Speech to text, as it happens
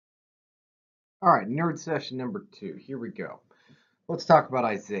All right, nerd session number 2. Here we go. Let's talk about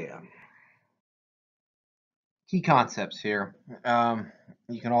Isaiah. Key concepts here.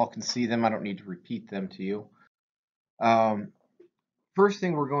 You can all can see them. I don't need to repeat them to you. Um, First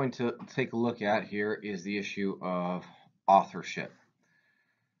thing we're going to take a look at here is the issue of authorship.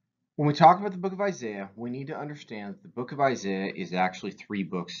 When we talk about the book of Isaiah, we need to understand that the book of Isaiah is actually 3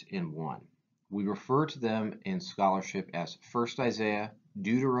 books in one. We refer to them in scholarship as 1st Isaiah,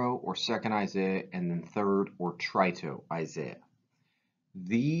 Deutero or 2nd Isaiah, and then 3rd or Trito Isaiah.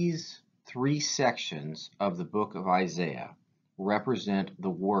 These 3 sections of the book of Isaiah represent the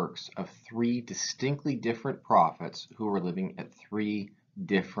works of 3 distinctly different prophets who were living at 3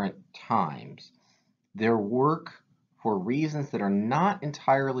 different times. Their work, for reasons that are not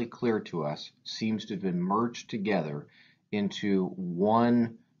entirely clear to us, seems to have been merged together into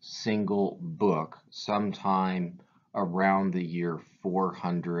one single book sometime around the year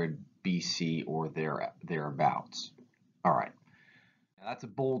 400 BC or thereabouts. All right. Now, that's a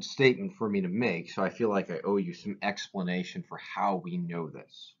bold statement for me to make, so I feel like I owe you some explanation for how we know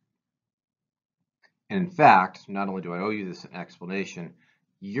this. And in fact, not only do I owe you this explanation,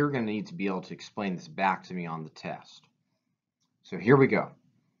 you're going to need to be able to explain this back to me on the test. So here we go.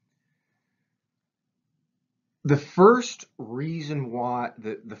 The first reason why,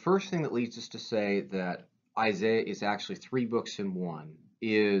 the first thing that leads us to say that Isaiah is actually 3 books in one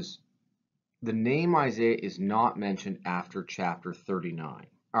is the name Isaiah is not mentioned after chapter 39.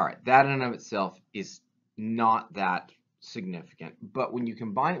 All right, that in and of itself is not that significant, but when you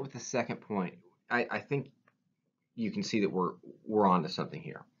combine it with the second point, I think you can see that we're on to something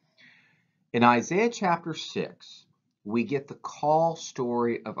here. In Isaiah chapter 6, we get the call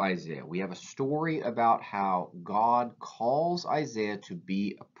story of Isaiah. We have a story about how God calls Isaiah to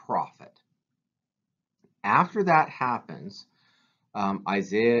be a prophet. After that happens,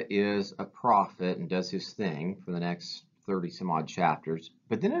 Isaiah is a prophet and does his thing for the next 30 some odd chapters.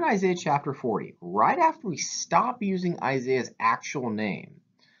 But then in Isaiah chapter 40, right after we stop using Isaiah's actual name,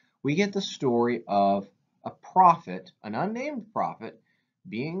 we get the story of a prophet, an unnamed prophet,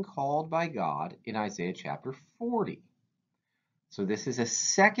 being called by God in Isaiah chapter 40. So this is a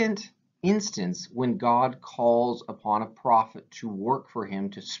second instance when God calls upon a prophet to work for him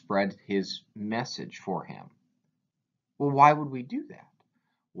to spread his message for him. Well, why would we do that?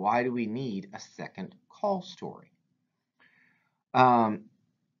 Why do we need a second call story?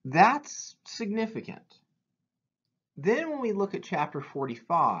 That's significant. Then when we look at chapter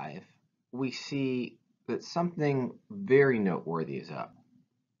 45, we see that something very noteworthy is up.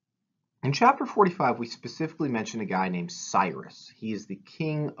 In chapter 45, we specifically mention a guy named Cyrus. He is the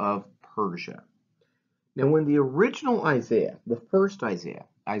king of Persia. Now, when the original Isaiah, the first Isaiah,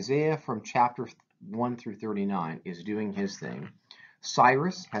 Isaiah from chapter 1 through 39 is doing his thing,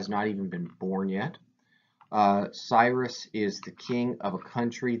 Cyrus has not even been born yet. Cyrus is the king of a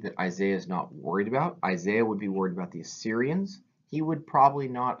country that Isaiah is not worried about. Isaiah would be worried about the Assyrians. He would probably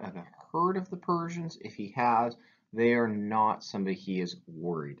not have heard of the Persians. If he has, they are not somebody he is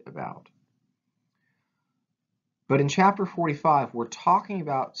worried about. But in chapter 45, we're talking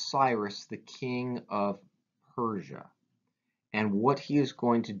about Cyrus, the king of Persia, and what he is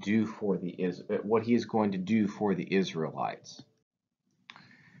going to do for the Israelites.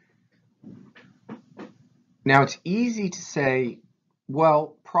 Now, it's easy to say,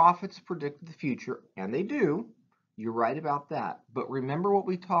 well, prophets predict the future, and they do. You're right about that. But remember what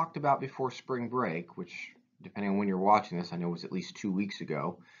we talked about before spring break, which, depending on when you're watching this, I know was at least 2 weeks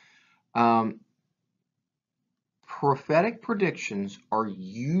ago. Prophetic predictions are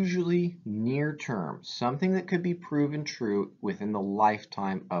usually near term, something that could be proven true within the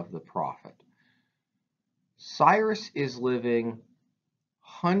lifetime of the prophet. Cyrus is living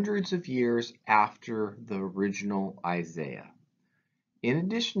hundreds of years after the original Isaiah. In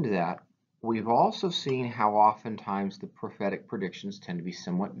addition to that, we've also seen how oftentimes the prophetic predictions tend to be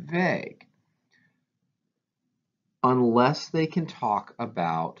somewhat vague, unless they can talk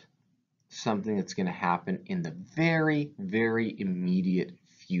about something that's going to happen in the very, very immediate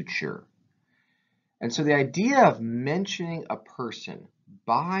future. And so the idea of mentioning a person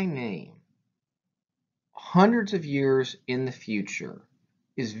by name hundreds of years in the future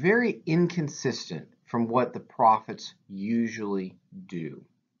is very inconsistent from what the prophets usually do.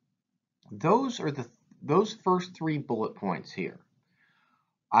 Those first 3 bullet points here,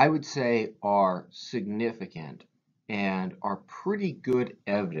 I would say, are significant and are pretty good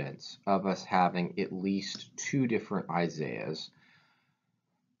evidence of us having at least 2 different Isaiahs.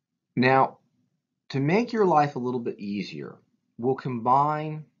 Now, to make your life a little bit easier, we'll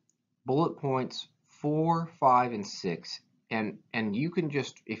combine bullet points 4, 5, and 6 and you can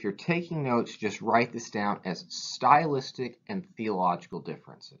just, if you're taking notes, just write this down as stylistic and theological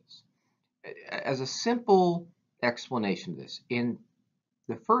differences. As a simple explanation of this, in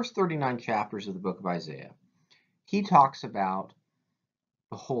the first 39 chapters of the book of Isaiah, he talks about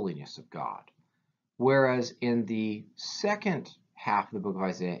the holiness of God. Whereas in the second half of the book of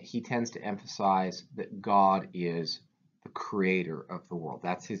Isaiah, he tends to emphasize that God is the creator of the world.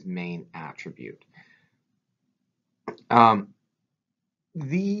 That's his main attribute. I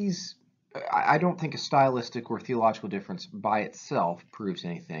don't think a stylistic or theological difference by itself proves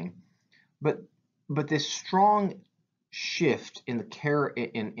anything, but this strong shift in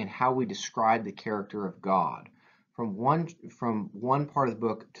in how we describe the character of God from one part of the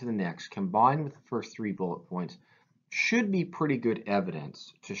book to the next, combined with the first 3 bullet points, should be pretty good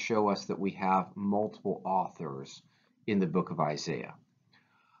evidence to show us that we have multiple authors in the book of Isaiah.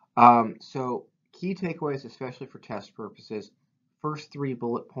 So key takeaways, especially for test purposes: first 3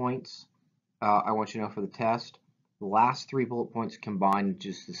 bullet points, I want you to know for the test. The last 3 bullet points combine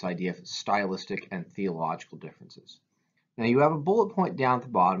just this idea of stylistic and theological differences. Now you have a bullet point down at the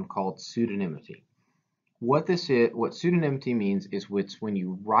bottom called pseudonymity. What pseudonymity means is when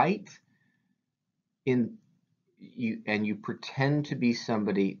you write and you pretend to be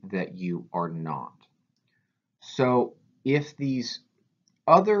somebody that you are not. So if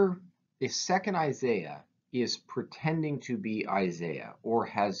second Isaiah is pretending to be Isaiah,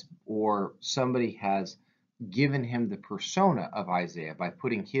 or somebody has given him the persona of Isaiah by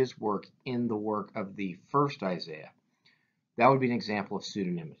putting his work in the work of the first Isaiah, that would be an example of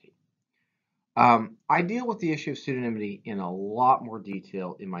pseudonymity. I deal with the issue of pseudonymity in a lot more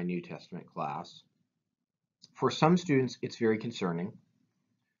detail in my New Testament class. For some students, it's very concerning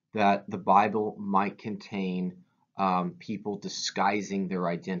that the Bible might contain people disguising their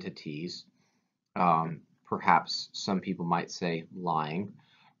identities. Perhaps some people might say lying.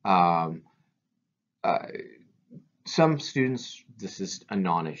 Some students, this is a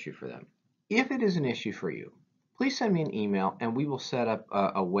non-issue for them. If it is an issue for you, please send me an email and we will set up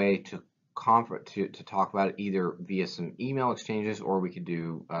a way to talk about it, either via some email exchanges, or we could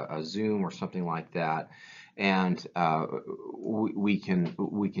do a Zoom or something like that, and we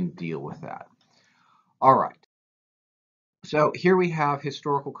can deal with that. All right. So here we have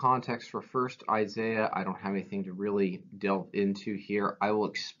historical context for first Isaiah. I don't have anything to really delve into here. I will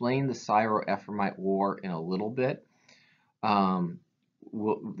explain the Syro-Ephraimite War in a little bit. That'll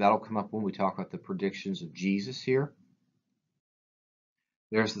come up when we talk about the predictions of Jesus here.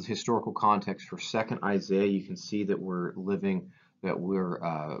 There's the historical context for second Isaiah. You can see that we're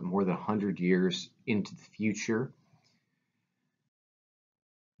more than 100 years into the future.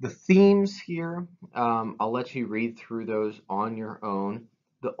 The themes here, I'll let you read through those on your own.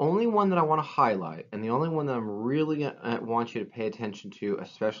 The only one that I want to highlight, and the only one that I'm really want you to pay attention to,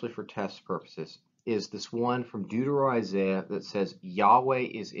 especially for test purposes, is this one from Deutero-Isaiah that says, Yahweh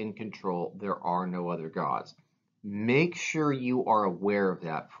is in control, there are no other gods. Make sure you are aware of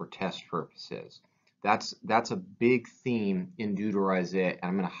that for test purposes. That's a big theme in Deutero-Isaiah, and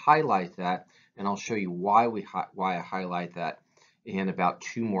I'm going to highlight that, and I'll show you why I highlight that in about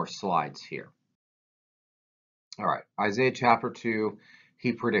 2 more slides here. All right, Isaiah chapter 2,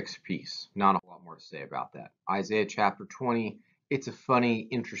 he predicts peace. Not a lot more to say about that. Isaiah chapter 20, it's a funny,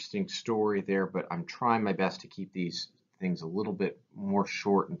 interesting story there, but I'm trying my best to keep these things a little bit more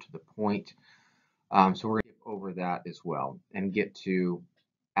short and to the point. So we're going to skip over that as well and get to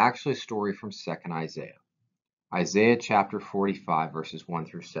actually a story from second Isaiah. Isaiah chapter 45, verses 1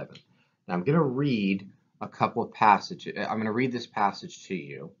 through 7. Now I'm going to read a couple of passages. I'm going to read this passage to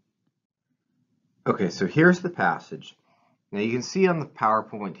you. Okay, so here's the passage. Now you can see on the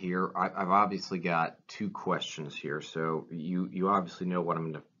PowerPoint here, I've obviously got 2 questions here, so you obviously know what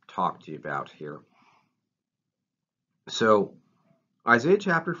I'm going to talk to you about here. So Isaiah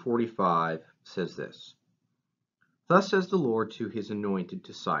chapter 45 says this: Thus says the Lord to his anointed,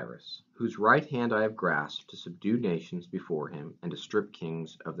 to Cyrus, whose right hand I have grasped, to subdue nations before him, and to strip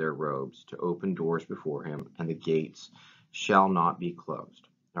kings of their robes, to open doors before him, and the gates shall not be closed.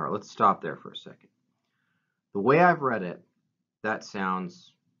 All right, let's stop there for a second. The way I've read it, that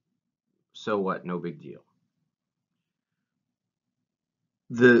sounds, so what, no big deal.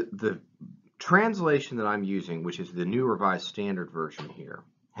 The translation that I'm using, which is the New Revised Standard Version here,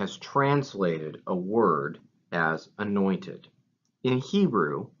 has translated a word as anointed. In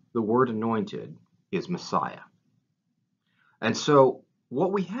Hebrew, the word anointed is Messiah. And so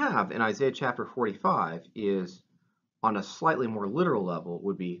what we have in Isaiah chapter 45 is, on a slightly more literal level,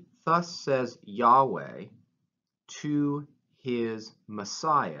 would be, thus says Yahweh to his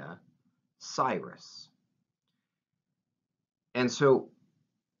Messiah, Cyrus. And so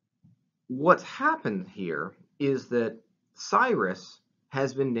what's happened here is that Cyrus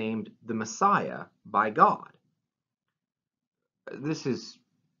has been named the Messiah by God. This is,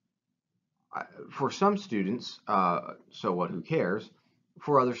 for some students, so what, who cares?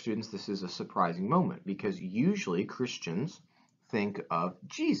 For other students, this is a surprising moment because usually Christians think of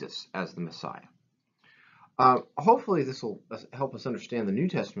Jesus as the Messiah. Hopefully this will help us understand the New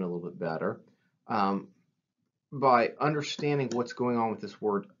Testament a little bit better by understanding what's going on with this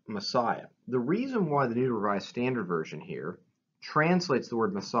word Messiah. The reason why the New Revised Standard Version here translates the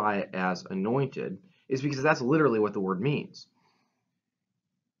word Messiah as anointed is because that's literally what the word means.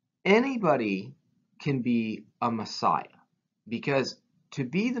 Anybody can be a Messiah, because to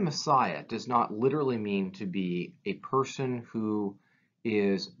be the Messiah does not literally mean to be a person who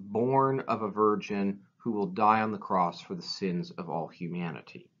is born of a virgin who will die on the cross for the sins of all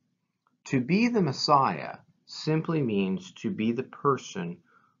humanity. To be the Messiah simply means to be the person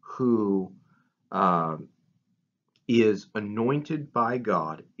who is anointed by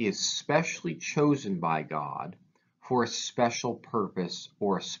God, is specially chosen by God for a special purpose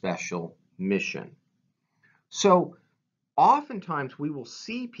or a special mission. So oftentimes we will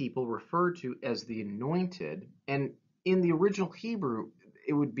see people referred to as the anointed, and in the original Hebrew,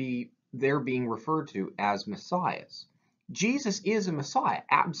 it would be they're being referred to as messiahs. Jesus is a Messiah,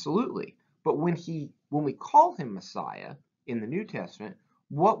 absolutely. But when we call him Messiah in the New Testament,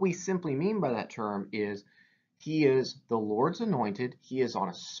 what we simply mean by that term is he is the Lord's anointed. He is on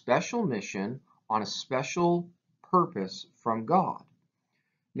a special mission, on a special purpose from God.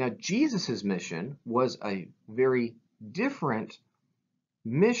 Now, Jesus' mission was a very different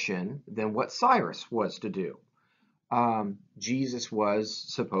mission than what Cyrus was to do. Jesus was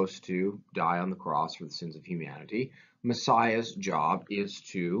supposed to die on the cross for the sins of humanity. Messiah's job is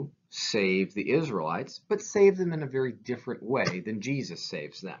to save the Israelites, but save them in a very different way than Jesus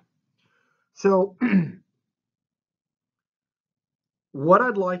saves them. So what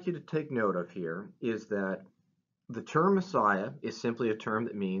I'd like you to take note of here is that the term Messiah is simply a term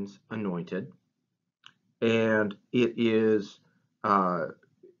that means anointed, and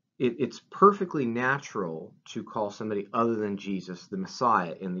it's perfectly natural to call somebody other than Jesus the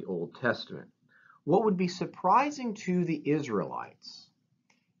Messiah in the Old Testament. What would be surprising to the Israelites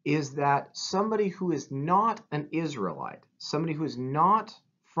is that somebody who is not an Israelite, somebody who is not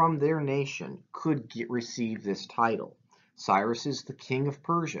from their nation, could receive this title. Cyrus is the king of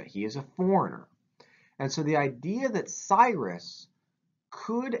Persia. He is a foreigner. And so the idea that Cyrus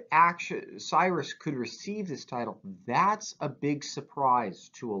could receive this title, that's a big surprise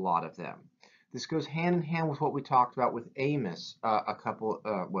to a lot of them. This goes hand in hand with what we talked about with Amos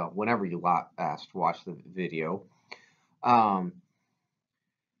whenever you last watched the video.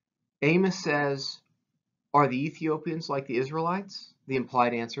 Amos says, are the Ethiopians like the Israelites? The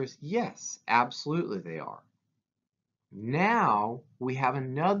implied answer is yes, absolutely they are. Now we have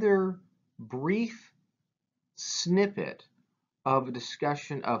another brief snippet of a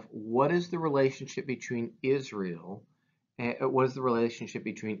discussion of what is the relationship between Israel and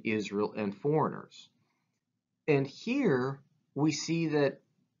foreigners. And here we see that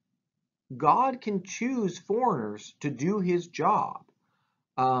God can choose foreigners to do his job.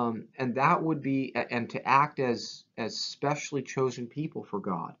 And that would be, and to act as specially chosen people for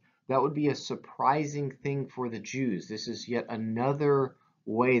God. That would be a surprising thing for the Jews. This is yet another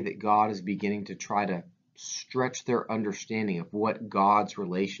way that God is beginning to try to stretch their understanding of what God's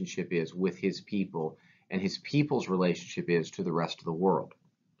relationship is with his people and his people's relationship is to the rest of the world.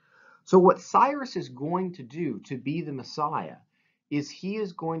 So what Cyrus is going to do to be the Messiah is he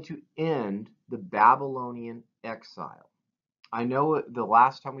is going to end the Babylonian exile. I know the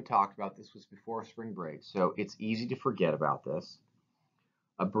last time we talked about this was before spring break, so it's easy to forget about this.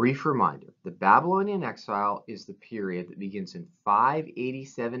 A brief reminder, the Babylonian exile is the period that begins in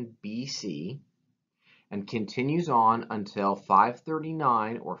 587 BC and continues on until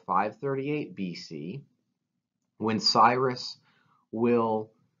 539 or 538 BC, when Cyrus will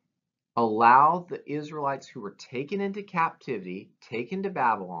allow the Israelites who were taken into captivity, taken to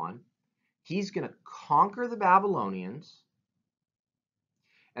Babylon. He's going to conquer the Babylonians,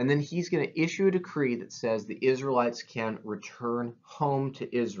 and then he's going to issue a decree that says the Israelites can return home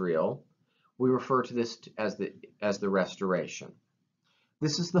to Israel. We refer to this as the restoration.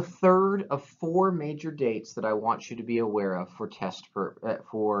 This is the third of 4 major dates that I want you to be aware of for test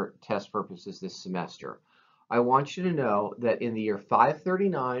purposes this semester. I want you to know that in the year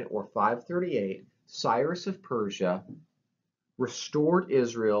 539 or 538, Cyrus of Persia restored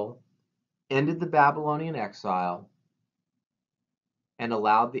Israel, ended the Babylonian exile, and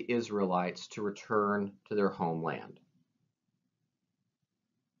allowed the Israelites to return to their homeland.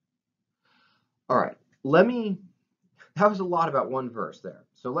 All right, that was a lot about one verse there.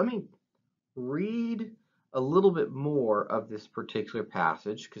 So let me read a little bit more of this particular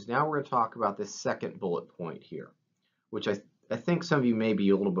passage, because now we're going to talk about this second bullet point here, which I think some of you may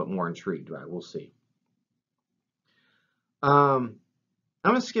be a little bit more intrigued by. We'll see. I'm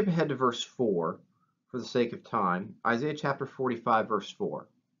going to skip ahead to verse 4 for the sake of time. Isaiah chapter 45, verse 4.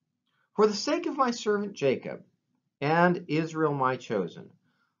 For the sake of my servant Jacob and Israel my chosen,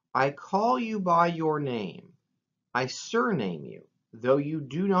 I call you by your name. I surname you, though you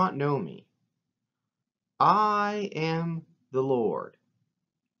do not know me. I am the Lord,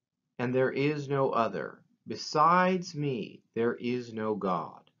 and there is no other. Besides me, there is no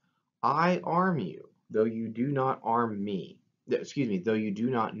God. I arm you, though you do not arm me. Though you do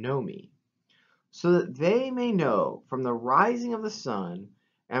not know me, so that they may know from the rising of the sun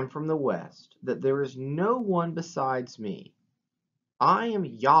and from the west that there is no one besides me. I am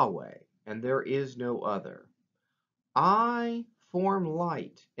Yahweh, and there is no other. I form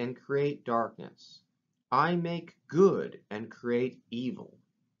light and create darkness. I make good and create evil.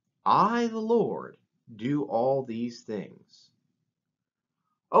 I, the Lord, do all these things.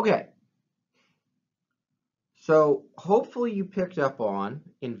 Okay. So hopefully you picked up on,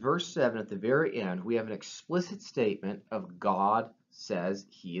 in verse 7 at the very end, we have an explicit statement of God says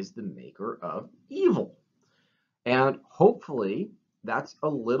he is the maker of evil. And hopefully that's a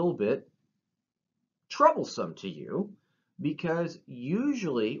little bit troublesome to you, because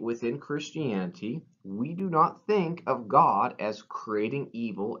usually within Christianity, we do not think of God as creating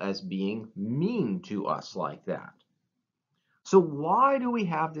evil, as being mean to us like that. So why do we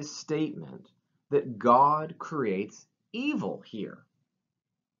have this statement that God creates evil here?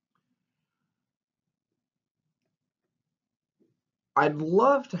 I'd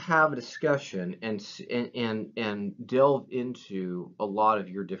love to have a discussion and delve into a lot of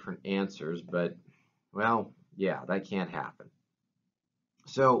your different answers, but, well, yeah, that can't happen.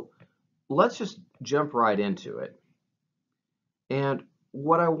 So let's just jump right into it. And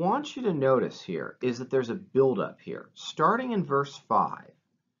what I want you to notice here is that there's a buildup here. Starting in verse 5,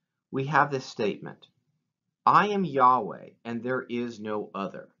 we have this statement, I am Yahweh, and there is no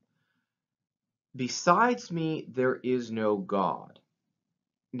other. Besides me, there is no God.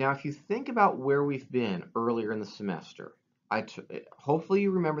 Now, if you think about where we've been earlier in the semester, hopefully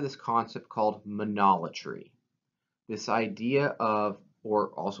you remember this concept called monolatry. This idea of,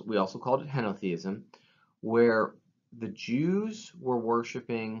 we also called it henotheism, where the Jews were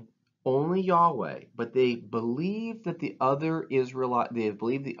worshiping only Yahweh, but they believed that the other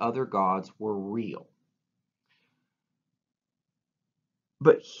gods were real.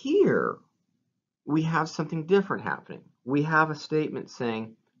 But here we have something different happening. We have a statement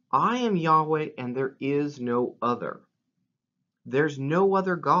saying, I am Yahweh and there is no other. There's no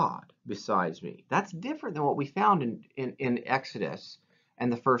other God besides me. That's different than what we found in Exodus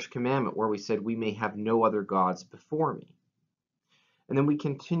and the first commandment, where we said we may have no other gods before me. And then we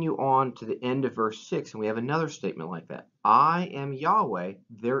continue on to the end of verse 6 and we have another statement like that. I am Yahweh,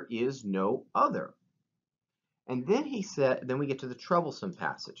 there is no other. And then then we get to the troublesome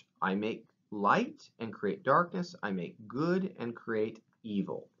passage. I make light and create darkness. I make good and create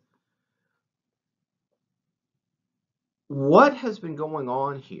evil. What has been going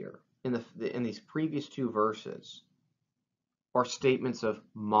on here in these previous two verses are statements of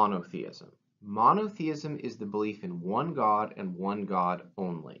monotheism. Monotheism is the belief in one God and one God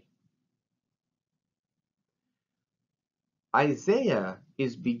only. Isaiah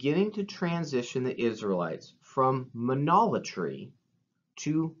is beginning to transition the Israelites from monolatry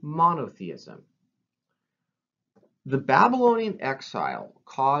to monotheism. The Babylonian exile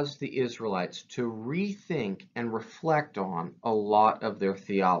caused the Israelites to rethink and reflect on a lot of their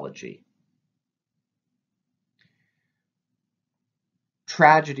theology.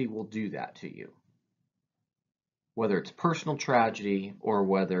 Tragedy will do that to you. Whether it's personal tragedy or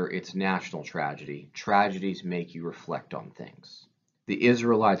whether it's national tragedy, tragedies make you reflect on things. The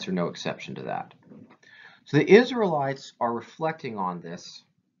Israelites are no exception to that. So the Israelites are reflecting on this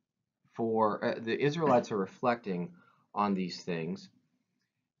the Israelites are reflecting on these things.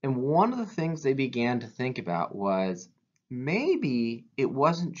 And one of the things they began to think about was, maybe it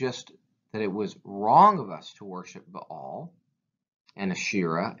wasn't just that it was wrong of us to worship Baal and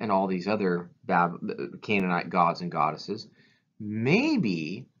Asherah and all these other Canaanite gods and goddesses.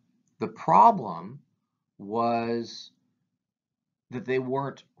 Maybe the problem was that they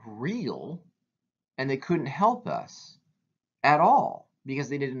weren't real and they couldn't help us at all because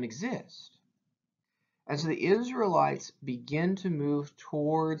they didn't exist. And so the Israelites begin to move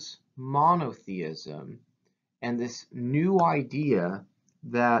towards monotheism and this new idea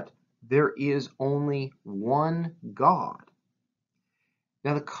that there is only one God.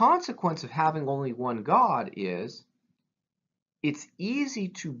 Now, the consequence of having only one God is it's easy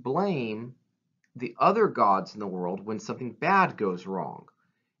to blame the other gods in the world when something bad goes wrong.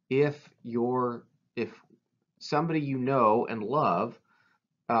 If somebody you know and love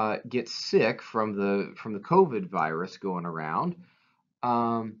gets sick from the COVID virus going around,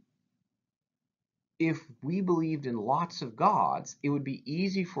 if we believed in lots of gods, it would be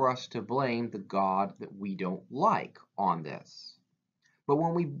easy for us to blame the God that we don't like on this. But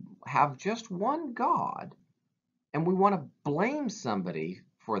when we have just one God and we want to blame somebody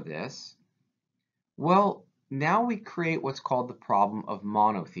for this, well, now we create what's called the problem of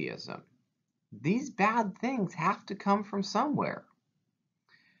monotheism. These bad things have to come from somewhere.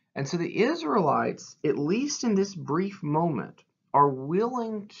 And so the Israelites, at least in this brief moment, are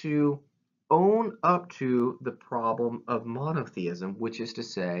willing to own up to the problem of monotheism, which is to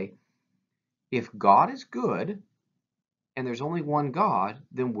say, if God is good and there's only one God,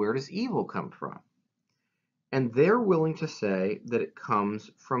 then where does evil come from? And they're willing to say that it comes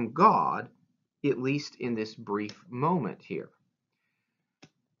from God, at least in this brief moment here.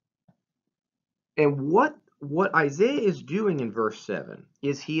 And what Isaiah is doing in verse 7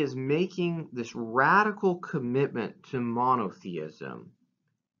 is he is making this radical commitment to monotheism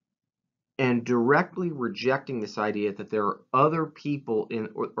and directly rejecting this idea that there are other people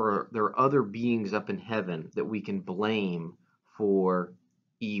or there are other beings up in heaven that we can blame for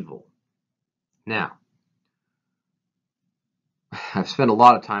evil. Now, I've spent a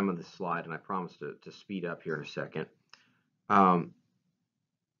lot of time on this slide, and I promise to speed up here in a second. I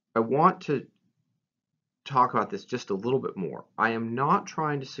want to talk about this just a little bit more. I am not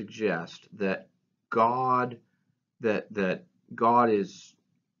trying to suggest that God is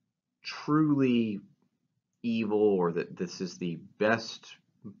truly evil, or that this is the best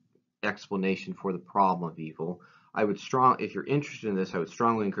explanation for the problem of evil. If you're interested in this, I would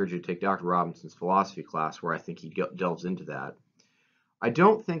strongly encourage you to take Dr. Robinson's philosophy class, where I think he delves into that. I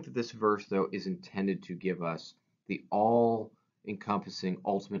don't think that this verse, though, is intended to give us the all-encompassing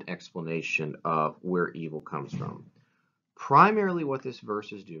ultimate explanation of where evil comes from. Primarily what this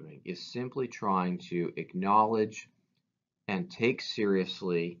verse is doing is simply trying to acknowledge and take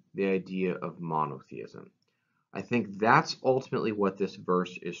seriously the idea of monotheism. I think that's ultimately what this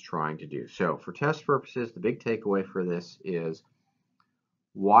verse is trying to do. So for test purposes, the big takeaway for this is,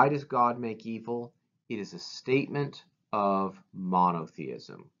 why does God make evil? It is a statement of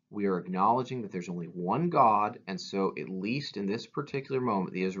monotheism. We are acknowledging that there's only one God, and so at least in this particular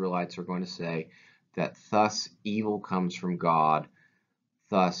moment, the Israelites are going to say that thus evil comes from God,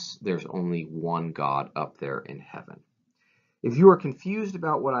 thus there's only one God up there in heaven. If you are confused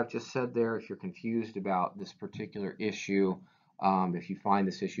about what I've just said there, if you're confused about this particular issue, if you find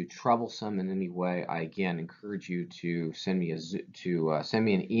this issue troublesome in any way, I again encourage you to send me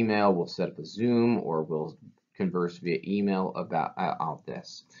an email. We'll set up a Zoom, or we'll converse via email about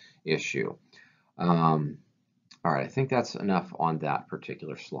this issue. All right, I think that's enough on that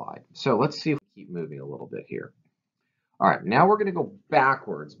particular slide. So let's see if we keep moving a little bit here. All right, now we're going to go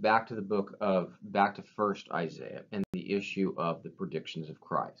backwards, back to 1st Isaiah and the issue of the predictions of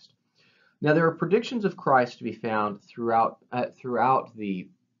Christ. Now, there are predictions of Christ to be found throughout the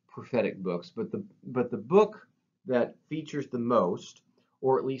prophetic books, but the book that features the most,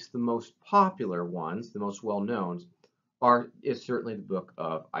 or at least the most popular ones, the most well-known, is certainly the book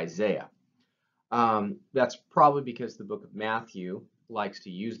of Isaiah. That's probably because the book of Matthew likes to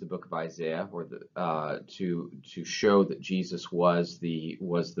use the book of Isaiah, or to show that Jesus was the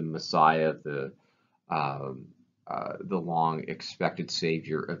Messiah, the long expected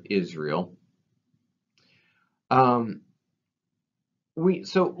Savior of Israel. So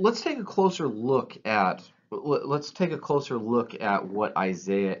let's take a closer look at what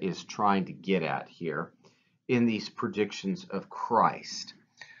Isaiah is trying to get at here in these predictions of Christ.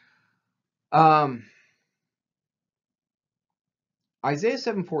 Isaiah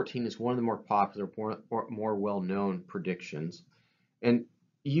 7:14 is one of the more popular, more well-known predictions, and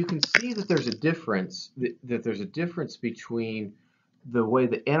you can see that there's a difference. That there's a difference between the way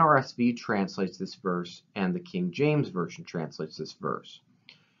the NRSV translates this verse and the King James Version translates this verse.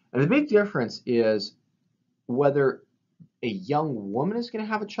 And the big difference is whether a young woman is going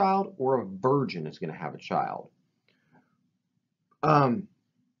to have a child or a virgin is going to have a child.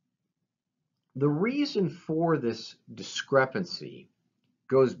 The reason for this discrepancy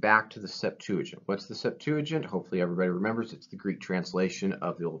goes back to the Septuagint. What's the Septuagint? Hopefully everybody remembers. It's the Greek translation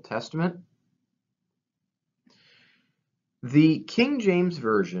of the Old Testament. The King James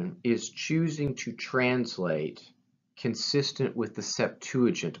Version is choosing to translate consistent with the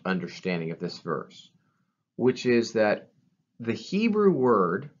Septuagint understanding of this verse, which is that the Hebrew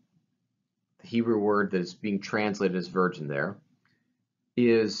word that is being translated as virgin there,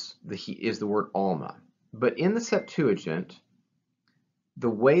 is the word Alma. But in the Septuagint, the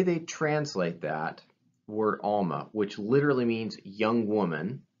way they translate that word Alma, which literally means young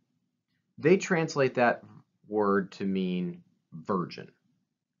woman, they translate that word to mean virgin.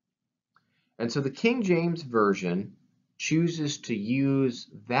 And so the King James Version chooses to use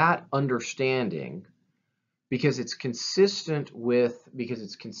that understanding because it's consistent with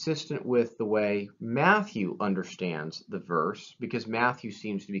the way Matthew understands the verse, because Matthew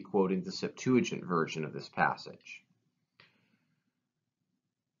seems to be quoting the Septuagint version of this passage.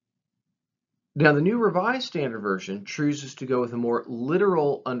 Now, the New Revised Standard Version chooses to go with a more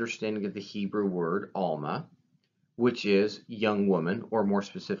literal understanding of the Hebrew word Alma, which is young woman, or more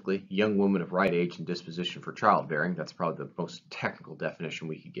specifically, young woman of right age and disposition for childbearing. That's probably the most technical definition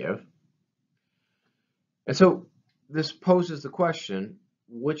we could give. And so this poses the question,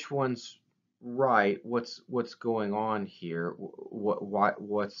 which one's right? What's going on here?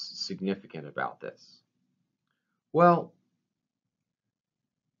 What's significant about this? Well,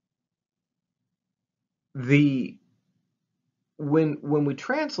 when we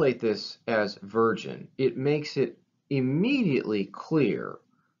translate this as virgin, it makes it immediately clear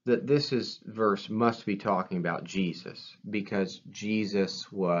that this verse must be talking about Jesus, because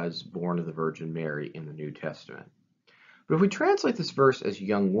Jesus was born of the Virgin Mary in the New Testament. But if we translate this verse as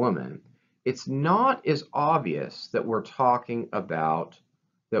young woman, it's not as obvious that we are talking about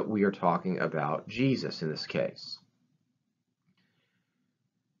Jesus in this case.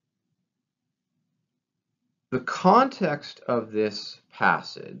 The context of this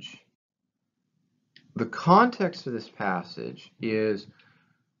passage is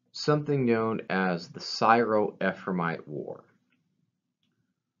something known as the Syro-Ephraimite War.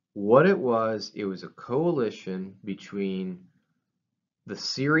 What it was a coalition between the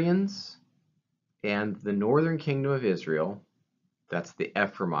Syrians and the northern kingdom of Israel. That's the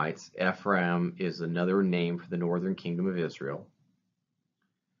Ephraimites. Ephraim is another name for the northern kingdom of Israel.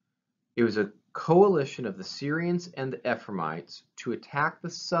 It was a coalition of the Syrians and the Ephraimites to attack the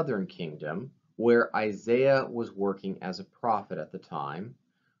southern kingdom, where Isaiah was working as a prophet at the time,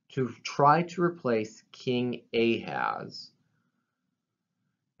 to try to replace King Ahaz.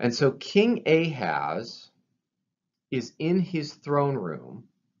 And so King Ahaz is in his throne room,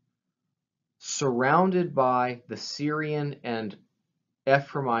 surrounded by the Syrian and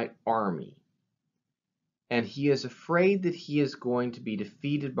Ephraimite army. And he is afraid that he is going to be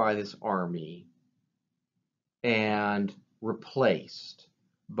defeated by this army and replaced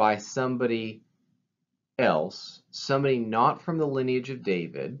by somebody else, somebody not from the lineage of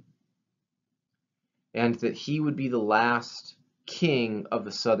David, and that he would be the last king of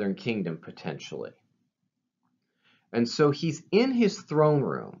the southern kingdom potentially. And so he's in his throne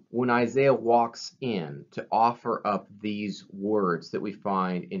room when Isaiah walks in to offer up these words that we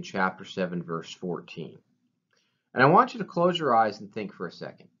find in chapter 7, verse 14. And I want you to close your eyes and think for a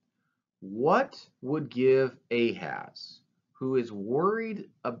second. What would give Ahaz, who is worried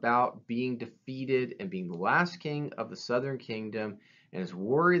about being defeated and being the last king of the southern kingdom, and is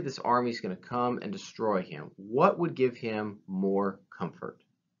worried this army is going to come and destroy him, what would give him more comfort?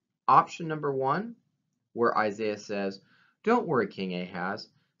 Option number 1, where Isaiah says, "Don't worry, King Ahaz,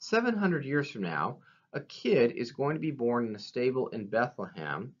 700 years from now, a kid is going to be born in a stable in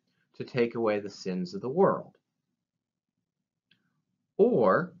Bethlehem to take away the sins of the world."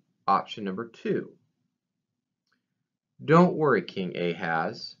 Or option number 2, "Don't worry, King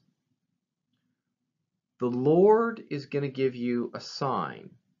Ahaz, the Lord is going to give you a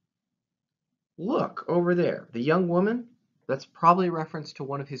sign. Look over there, the young woman, that's probably a reference to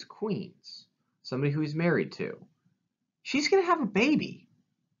one of his queens, somebody who he's married to. She's going to have a baby.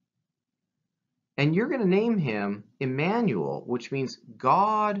 And you're going to name him Emmanuel, which means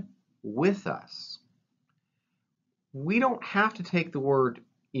God with us." We don't have to take the word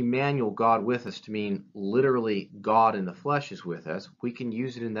Emmanuel, God with us, to mean literally God in the flesh is with us. We can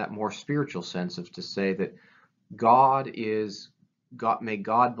use it in that more spiritual sense of to say that God is God. May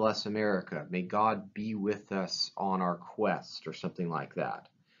God bless America. May God be with us on our quest, or something like that.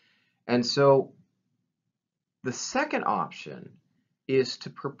 And so the second option is to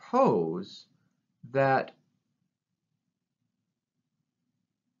propose that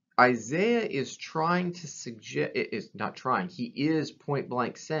Isaiah is trying to suggest, he is point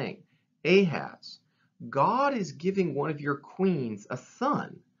blank saying, Ahaz, God is giving one of your queens a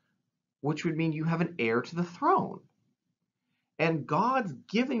son, which would mean you have an heir to the throne. And God's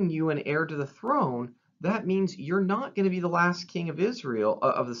giving you an heir to the throne that means you're not going to be the last king of Israel,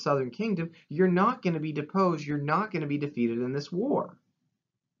 of the southern kingdom. You're not going to be deposed. You're not going to be defeated in this war.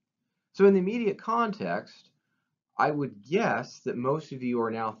 So in the immediate context, I would guess that most of you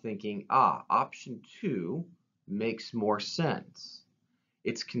are now thinking, option 2 makes more sense.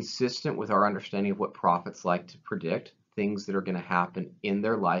 It's consistent with our understanding of what prophets like to predict, things that are going to happen in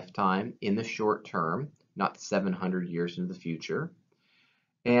their lifetime, in the short term, not 700 years into the future.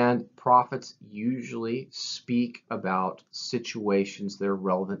 And prophets usually speak about situations that are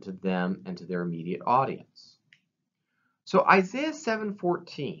relevant to them and to their immediate audience. So Isaiah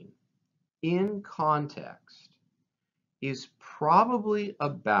 7:14, in context, is probably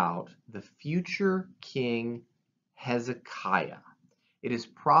about the future king Hezekiah. It is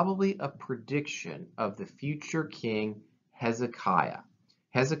probably a prediction of the future king Hezekiah.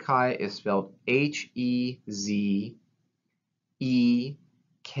 Hezekiah is spelled Hezekiah.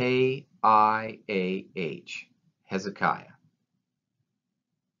 Hezekiah.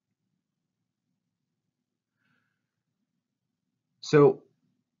 So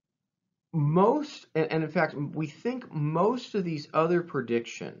most, and in fact, we think most of these other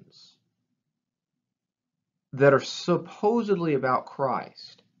predictions that are supposedly about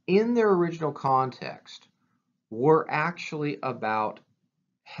Christ in their original context were actually about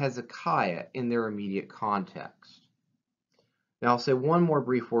Hezekiah in their immediate context. Now I'll say one more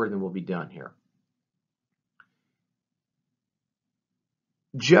brief word and then we'll be done here.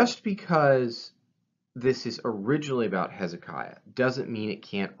 Just because this is originally about Hezekiah doesn't mean it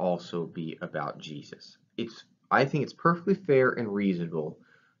can't also be about Jesus. I think it's perfectly fair and reasonable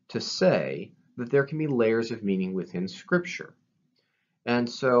to say that there can be layers of meaning within Scripture. And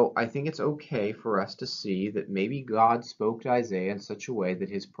so I think it's okay for us to see that maybe God spoke to Isaiah in such a way that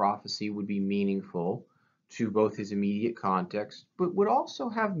his prophecy would be meaningful to both his immediate context, but would also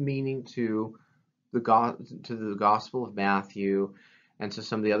have meaning to the Gospel of Matthew and to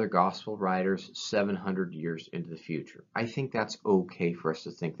some of the other Gospel writers 700 years into the future. I think that's okay for us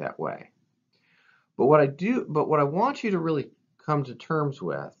to think that way. But what I want you to really come to terms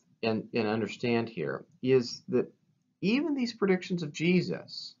with and understand here is that even these predictions of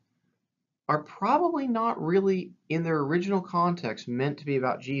Jesus are probably not really in their original context meant to be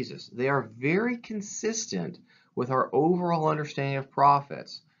about Jesus. They are very consistent with our overall understanding of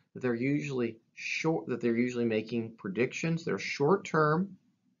prophets, that they're usually making predictions that are short term,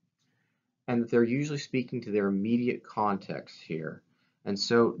 and that they're usually speaking to their immediate context here. And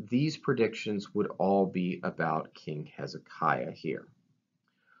so these predictions would all be about King Hezekiah here.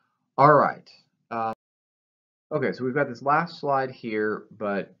 All right. Okay, so we've got this last slide here,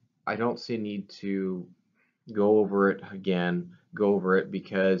 but I don't see a need to go over it again,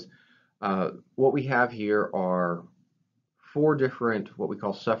 because what we have here are 4 different what we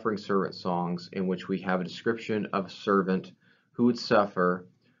call suffering servant songs, in which we have a description of a servant who would suffer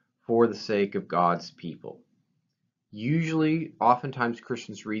for the sake of God's people. Usually, oftentimes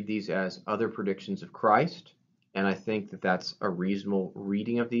Christians read these as other predictions of Christ, and I think that that's a reasonable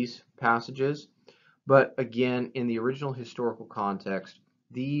reading of these passages. But again, in the original historical context,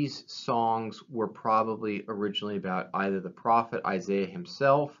 these songs were probably originally about either the prophet Isaiah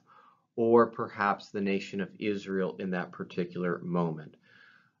himself or perhaps the nation of Israel in that particular moment.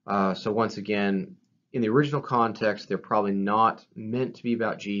 So once again, in the original context, they're probably not meant to be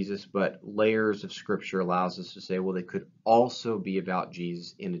about Jesus, but layers of Scripture allows us to say, well, they could also be about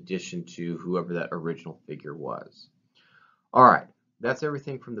Jesus in addition to whoever that original figure was. All right, that's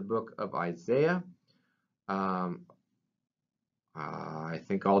everything from the book of Isaiah. I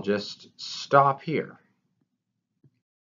think I'll just stop here.